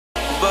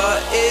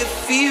but it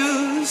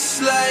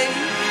feels like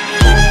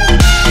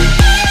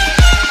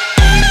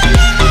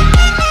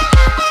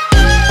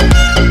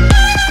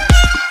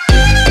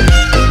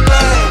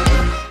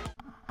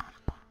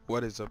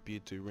What is up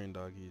YouTube,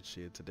 RainDargHD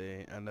here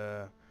today, and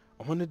I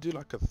want to do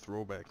like a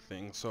throwback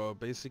thing. So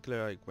basically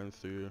I went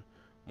through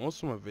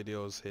most of my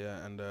videos here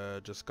and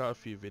just got a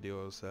few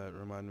videos that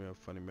remind me of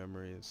funny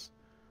memories.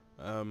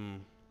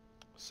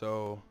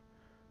 So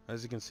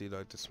as you can see,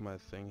 like, this is my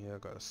thing here. I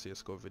got a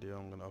CSGO video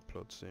I'm gonna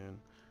upload soon.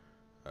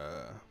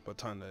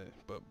 But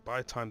by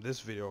the time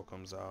this video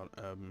comes out,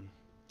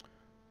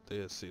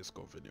 the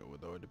CSGO video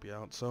would already be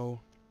out. So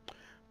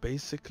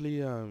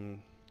basically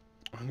I'm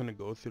gonna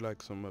go through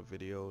like some of my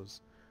videos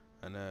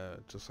and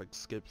just like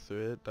skip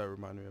through it that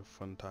remind me of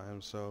fun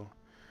times. So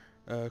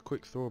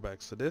quick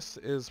throwback. So this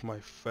is my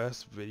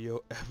first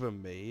video ever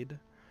made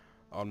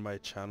on my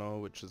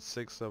channel, which is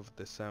 6th of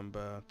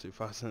December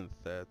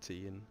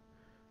 2013.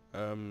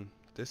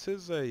 This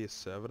is a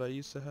server that I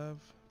used to have,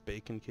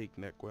 Bacon Cake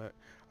Network.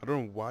 I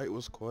don't know why it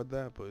was called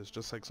that, but it's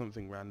just like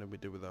something random we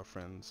did with our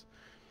friends.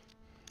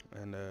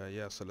 And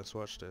yeah, so let's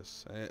watch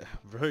this.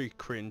 Very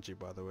cringy,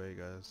 by the way,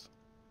 guys.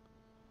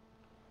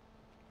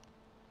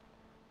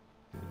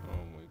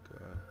 Oh my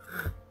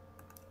god.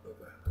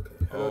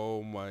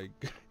 Oh my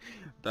god.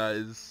 That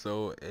is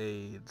so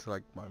AIDS.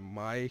 Like my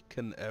mic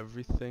and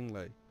everything,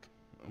 like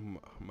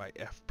my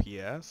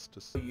FPS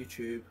just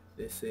YouTube,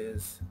 this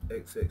is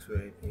XX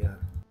Rain, yeah.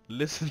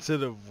 listen to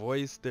the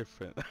voice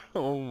different.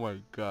 Oh my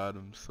god,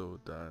 I'm so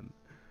done.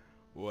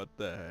 What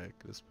the heck?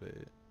 Let's play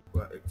it.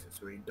 Well,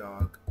 XX Rain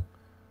dog.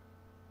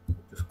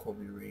 Just call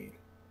me Rain.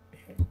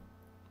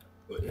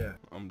 But yeah.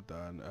 I'm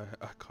done.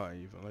 I can't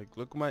even. Like,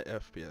 look at my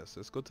FPS.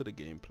 Let's go to the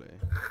gameplay.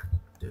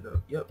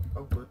 Yep,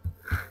 I'm good.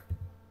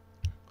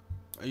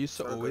 I used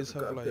to always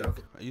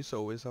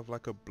have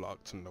like a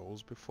blocked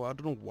nose before. I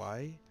don't know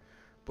why,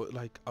 but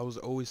like I was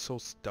always so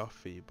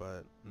stuffy.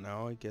 But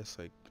now I guess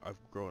like I've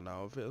grown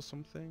out of it or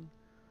something.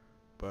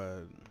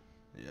 But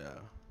yeah.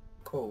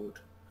 Cold.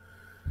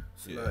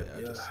 So Yeah, like, yeah,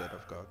 I just said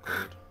I've got a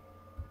cold.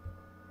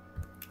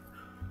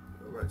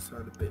 Right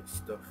side a bit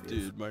stuffy.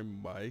 Dude, my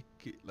mic,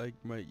 like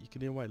you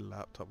can hear my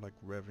laptop like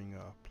revving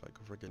up like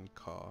a freaking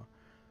car.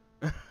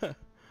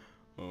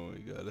 Oh my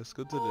god, let's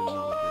go to the new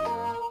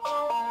video.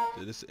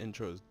 Dude, this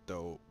intro is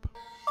dope.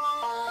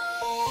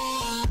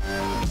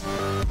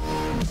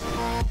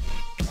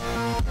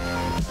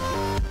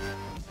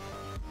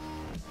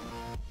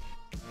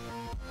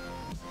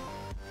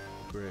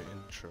 Great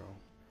intro.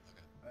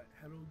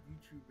 Hello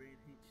YouTube,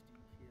 RainDargHD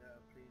here.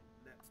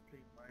 Let's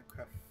play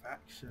Minecraft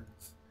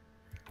Factions.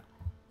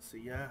 So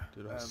yeah,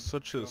 Dude, that's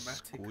such a Chromatic has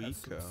some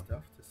squeaker.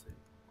 stuff to say.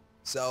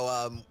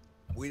 So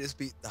we just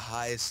beat the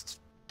highest.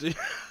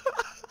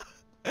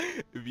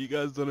 If you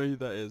guys don't know who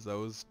that is, that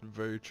was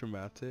very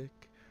traumatic.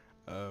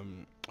 I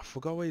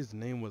forgot what his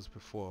name was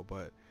before,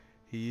 but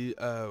we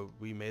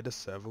made a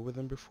server with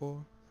him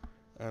before,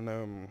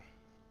 and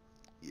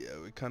yeah,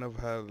 we kind of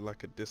had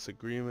like a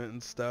disagreement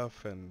and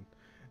stuff, and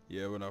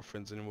yeah, we're not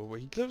friends anymore. But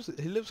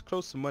he lives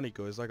close to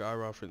Moneygo. He's like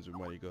IRL friends with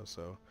Moneygo,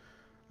 so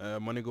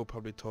Moneygo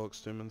probably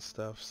talks to him and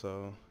stuff.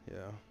 So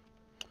yeah,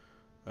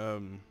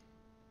 I'm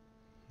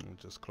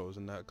just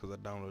closing that because I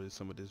downloaded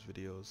some of these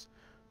videos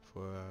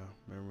for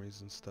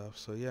memories and stuff.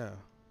 So yeah,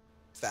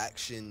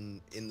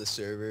 Faction in the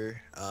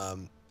server.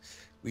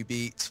 We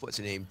beat, what's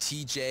her name,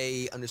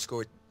 TJ_TY,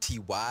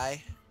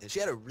 and she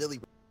had a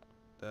really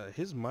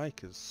his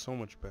mic is so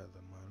much better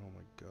than mine. Oh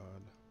my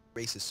god.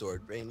 racist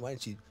sword. Rain, why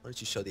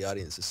don't you show the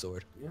audience the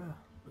sword? Yeah,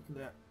 look at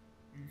that.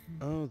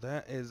 Oh,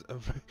 that is a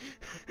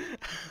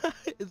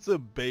it's a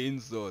Bane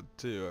sword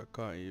too. I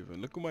can't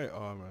even look at my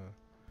armor.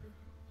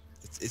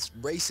 It's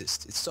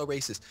racist. It's so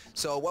racist.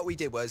 So what we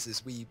did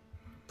was we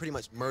pretty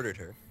much murdered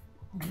her.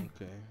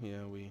 Okay,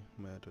 yeah, we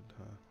murdered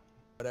her.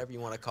 Whatever you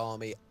want to call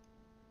me.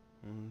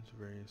 It's a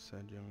very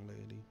sad young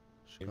lady.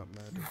 She got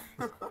murdered.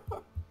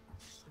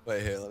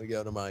 Wait here, let me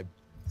go to my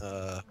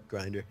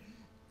grinder.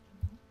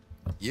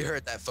 You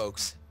heard that,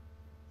 folks.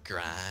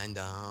 Grind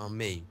on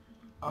me.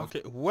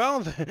 Okay, well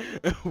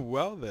then,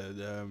 well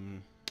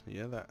then,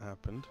 yeah, that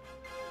happened.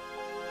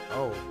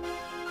 Oh.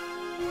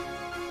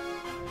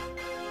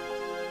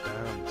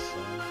 Damn,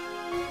 son.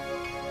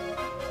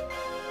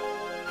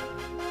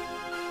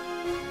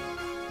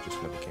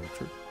 Just never came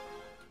true.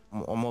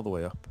 I'm all the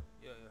way up.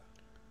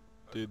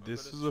 Dude,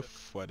 this is the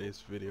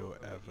funniest video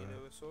ever.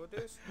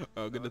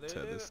 I'm gonna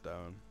turn this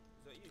down.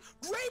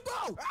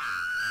 Rainbow!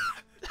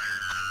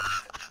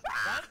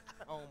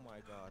 Oh my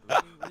god,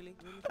 really,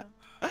 fam?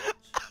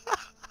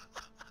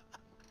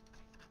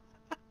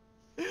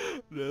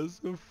 That's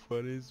the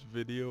funniest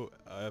video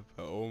ever.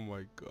 Oh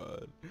my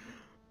god.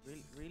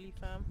 Really,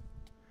 fam?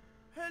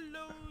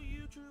 Hello,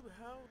 YouTube,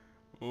 how?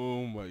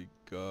 Oh my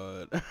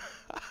god.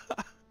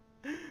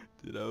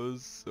 Dude, that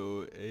was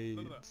so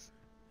AIDS.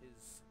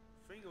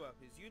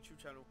 His YouTube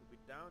channel will be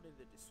down in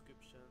the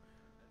description.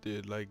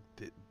 Dude, like,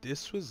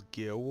 this was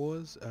Gear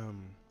Wars.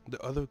 The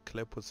other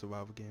clip was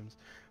Survival Games,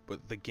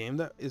 but the game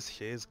that is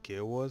here is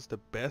Gear Wars, the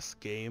best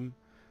game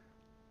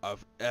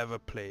I've ever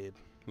played.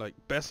 like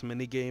best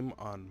minigame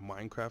on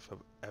Minecraft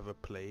I've ever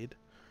played.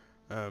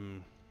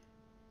 But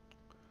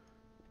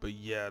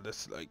yeah,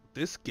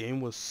 this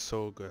game was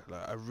so good.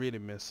 Like I really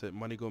miss it.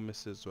 Money go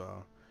miss it as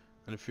well,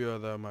 and a few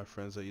other of my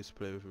friends that used to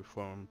play with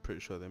before, I'm pretty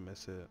sure they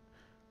miss it.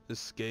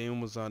 This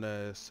game was on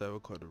a server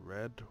called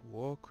Red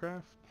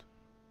Warcraft.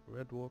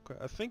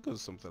 I think it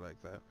was something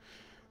like that.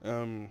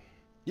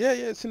 Yeah,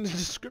 it's in the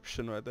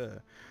description right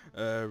there.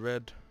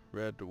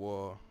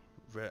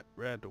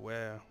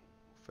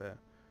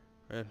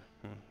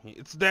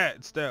 It's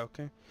there,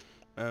 okay.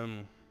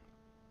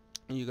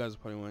 You guys are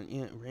probably wondering,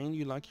 yeah, Rain,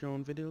 you like your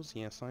own videos?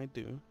 Yes, I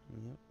do.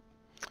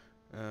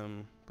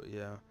 Yep. But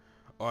yeah.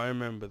 Oh, I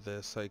remember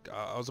this, like,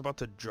 I was about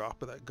to drop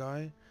that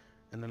guy,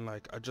 and then,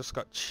 like, I just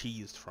got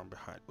cheesed from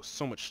behind. It was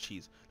so much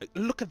cheese. Like,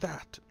 look at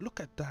that! Look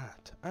at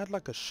that! I had,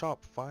 like, a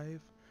sharp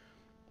 5.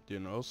 You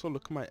know, also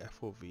look at my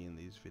FOV in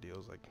these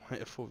videos. Like, my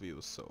FOV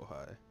was so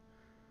high.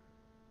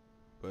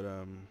 But,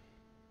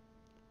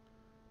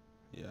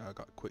 yeah, I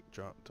got quick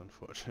dropped,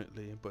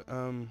 unfortunately. But,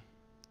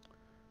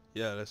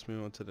 yeah, let's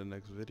move on to the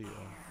next video.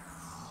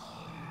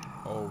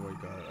 Oh my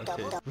god.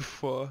 Okay,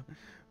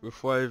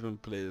 before I even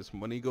play this,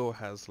 MoneyGo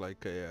has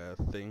like a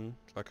thing,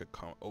 like a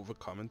over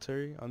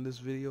commentary on this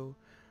video,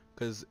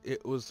 because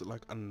it was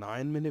like a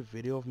 9-minute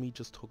video of me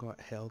just talking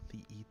about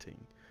healthy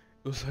eating.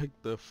 It was like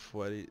the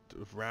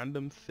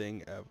random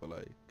thing ever.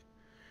 Like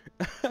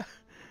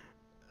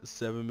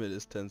 7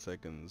 minutes 10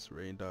 seconds.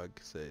 RainDarg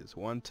says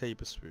 1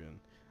 tablespoon.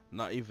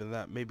 Not even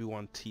that, maybe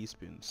 1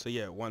 teaspoon. So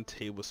yeah, 1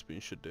 tablespoon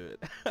should do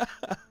it.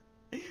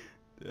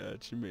 That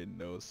actually made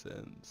no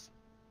sense.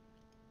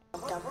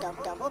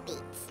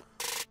 DubhulBeatz.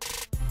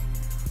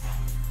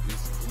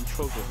 These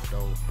intros are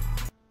dope.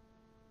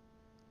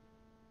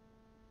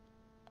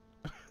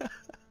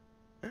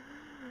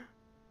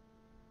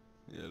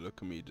 Yeah,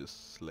 look at me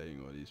just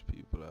slaying all these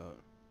people out.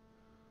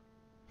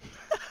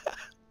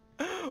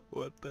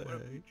 What the heck?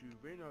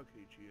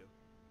 RainDargHD here.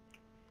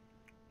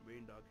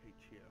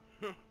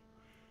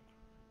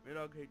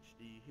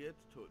 RainDargHD here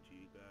to talk to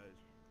you guys.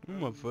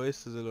 My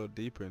voice is a little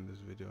deeper in this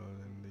video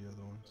than the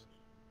other ones.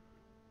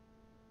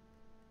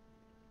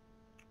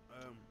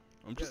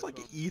 I'm just like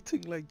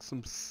eating like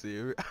some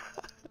cereal.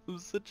 I'm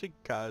such a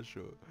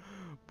casual.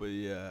 But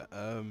yeah,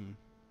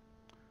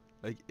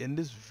 like in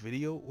this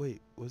video,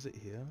 wait, was it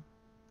here?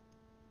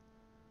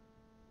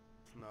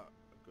 It's not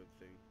a good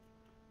thing.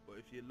 But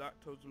if you're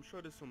lactose, I'm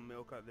sure there's some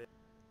milk out there.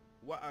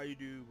 What I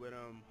do when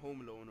I'm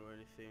home alone or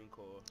anything,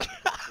 or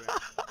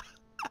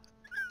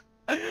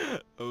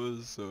I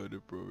was so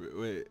inappropriate.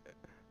 Wait,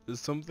 there's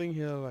something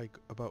here like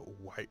about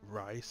white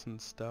rice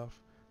and stuff.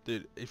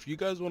 Dude, if you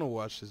guys want to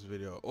watch this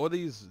video, all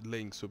these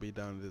links will be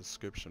down in the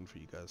description for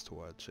you guys to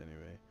watch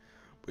anyway.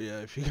 But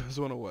yeah, if you guys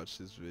want to watch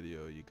this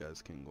video, you guys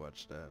can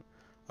watch that.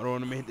 I don't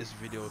want to make this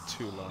video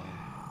too long.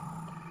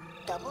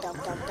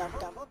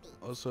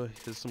 Also,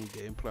 here's some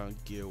gameplay on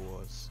Gear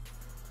Wars.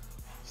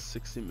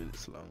 60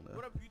 minutes long though.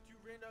 What up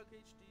YouTube,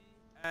 RainDargHD?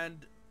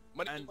 And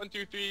Money 1,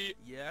 2, 3.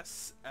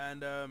 yes,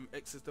 and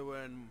X is the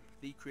one,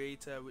 the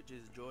creator, which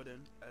is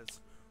Jordan, as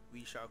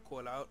we shall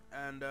call out,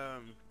 and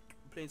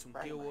playing some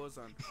Gear Wars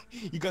on.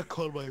 You got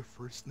called by your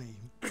first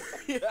name.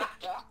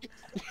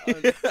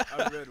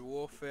 on Red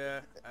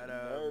Warfare, and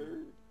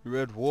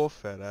Red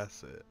Warfare,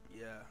 that's it.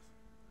 yeah.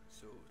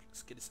 So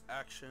let's get this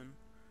action.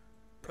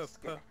 Let's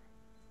go.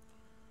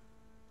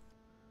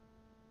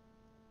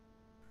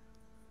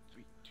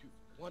 3, 2,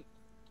 1.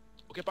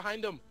 Oh, get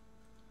behind them.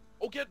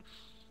 Oh, get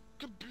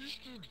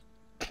boosted.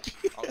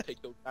 I'll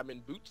take those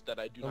diamond boots that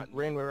I do not need.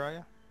 Rain, where are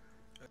you?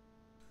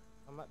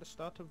 I'm at the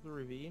start of the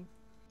ravine.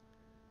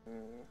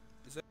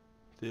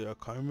 Dude, I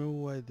can't remember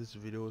why this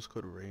video was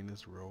called Rain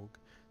is Rogue.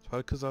 It's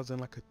probably because I was in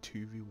like a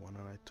 2v1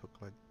 and I took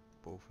like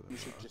both of them. You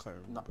should just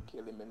not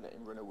kill him and let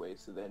him run away,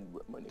 so then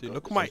money. Dude,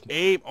 look at my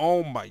aim!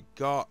 Oh my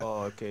god!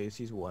 Oh, okay,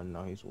 he's one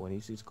now. He's one.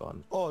 He's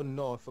gone. Oh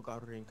no, I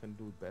forgot Rain can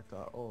do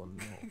better. Oh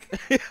no.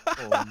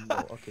 Oh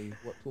no. Okay,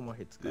 what 2 more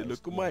hits, guys? Dude,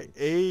 look at my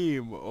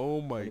aim!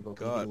 Oh my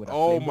god!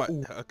 Oh my.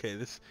 Okay,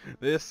 this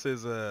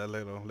is a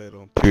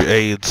little to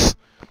AIDS.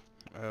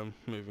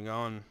 Moving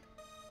on.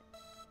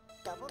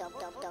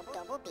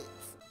 DubhulBeatz.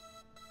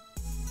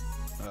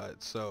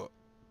 Alright, so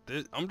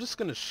I'm just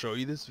gonna show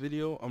you this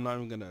video. I'm not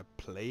even gonna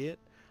play it.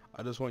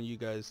 I just want you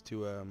guys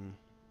to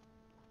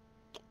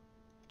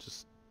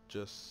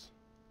just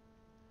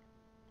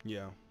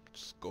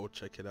go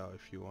check it out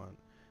if you want.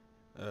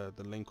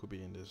 The link will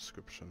be in the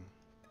description.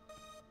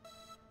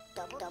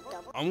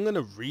 I'm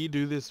gonna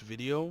redo this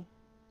video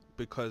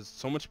because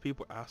so much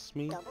people ask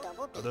me. I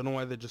don't know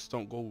why they just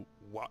don't go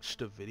watch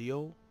the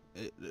video.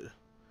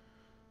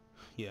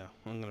 Yeah,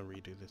 I'm gonna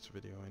redo this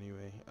video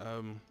anyway.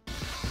 And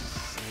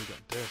we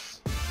got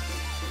this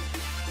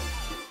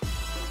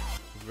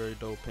very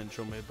dope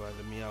intro made by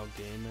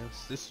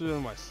TheMeowGamist. This is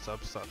when my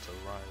subs start to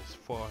rise.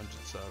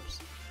 400 subs.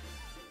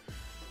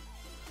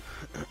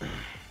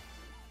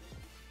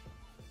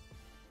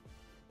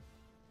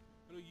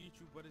 Hello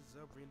YouTube, what is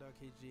up?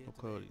 RainDargHD. Look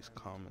at all these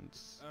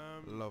comments.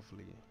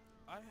 Lovely.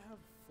 I have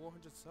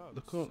 400 subs.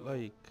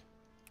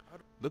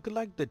 Look at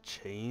like the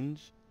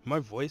change. My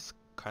voice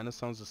kind of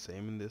sounds the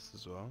same in this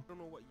as well. I don't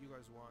know what you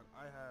guys want.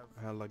 I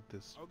had like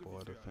this I'll give you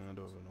border three thing. I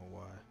don't options. even know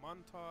why.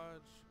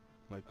 Montage.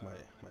 Like my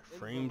in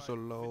frames are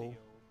real life low. video,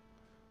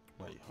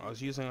 Like okay. I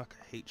was using like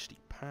a HD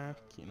pack.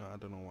 You know, I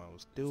don't know what I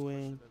was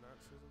doing. Question and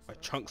answers and My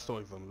stuff. chunks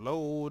don't even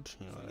load.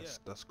 You know, So,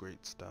 that's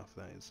great stuff.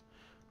 That is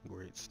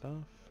great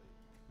stuff.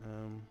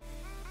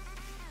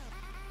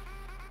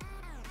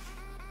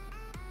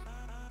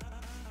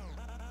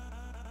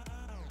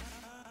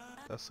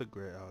 That's a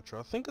great outro.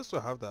 I think I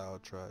still have that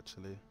outro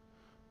actually.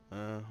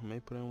 I may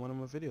put it in one of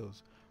my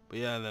videos. But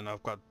yeah, then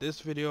I've got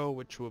this video,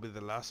 which will be the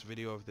last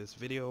video of this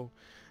video.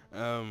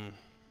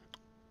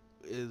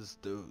 Is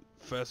the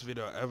first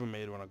video I ever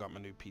made when I got my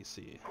new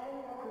PC.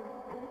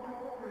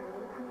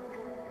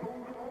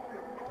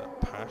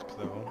 That pack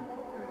though.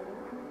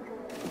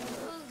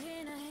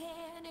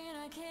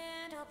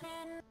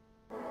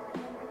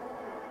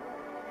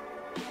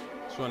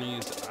 Just want to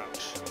use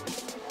action.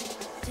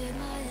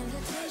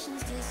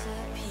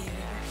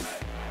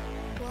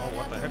 Oh,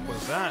 what the heck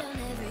was that?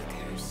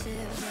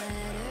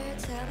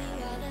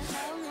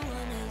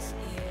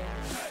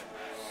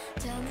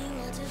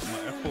 My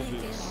echo view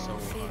is so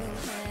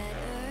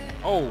high.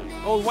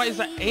 Oh, what is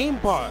that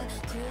aimbot?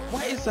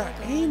 What is that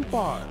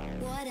aimbot?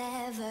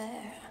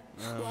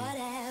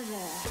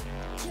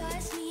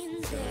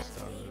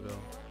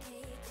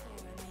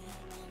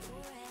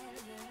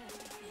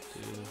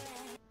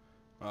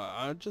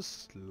 I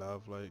just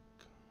love like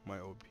my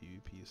old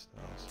PvP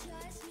styles.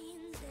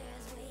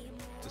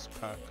 This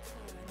pack,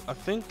 I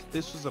think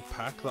this was a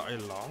pack that I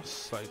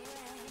lost. Like,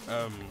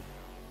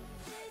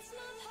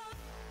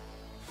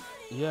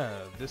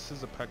 yeah, this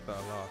is a pack that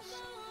I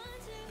lost.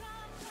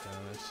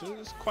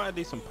 It's quite a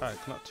decent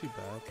pack, not too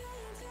bad,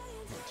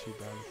 not too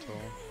bad at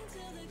all.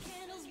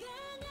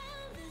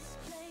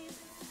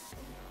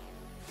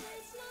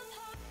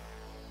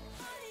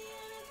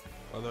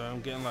 Although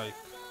I'm getting like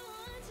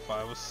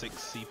 5 or 6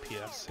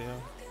 CPS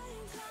here.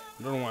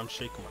 I don't know why I'm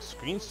shaking my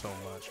screen so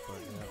much,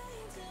 but yeah.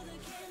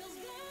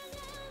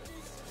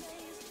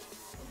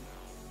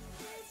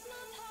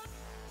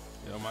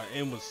 Yeah,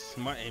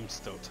 my aim's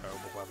still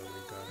terrible, by the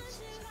way,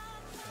 guys.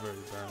 It's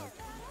very bad.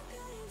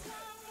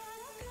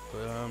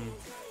 But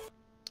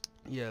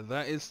yeah,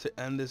 that is to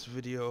end this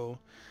video.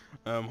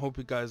 Hope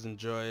you guys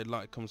enjoyed.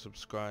 Like, comment,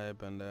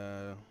 subscribe, and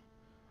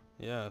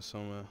yeah. So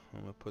I'm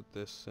gonna put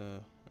this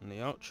in the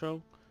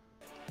outro.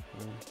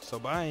 So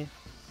bye.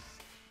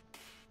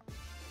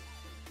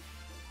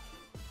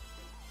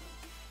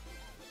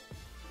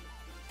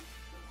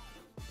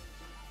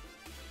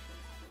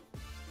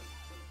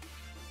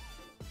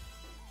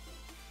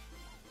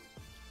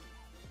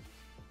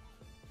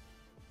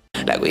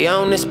 Like we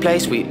own this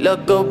place, we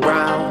look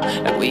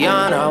around. Like we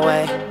on our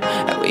way,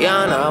 like we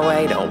on our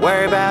way. Don't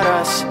worry about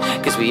us,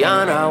 cause we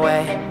on our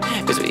way.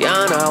 Cause we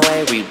on our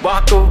way, we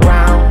walk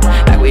around.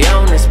 Like we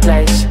own this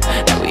place,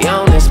 like we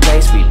own this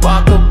place. We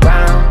walk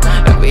around,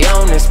 like we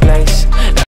own this place.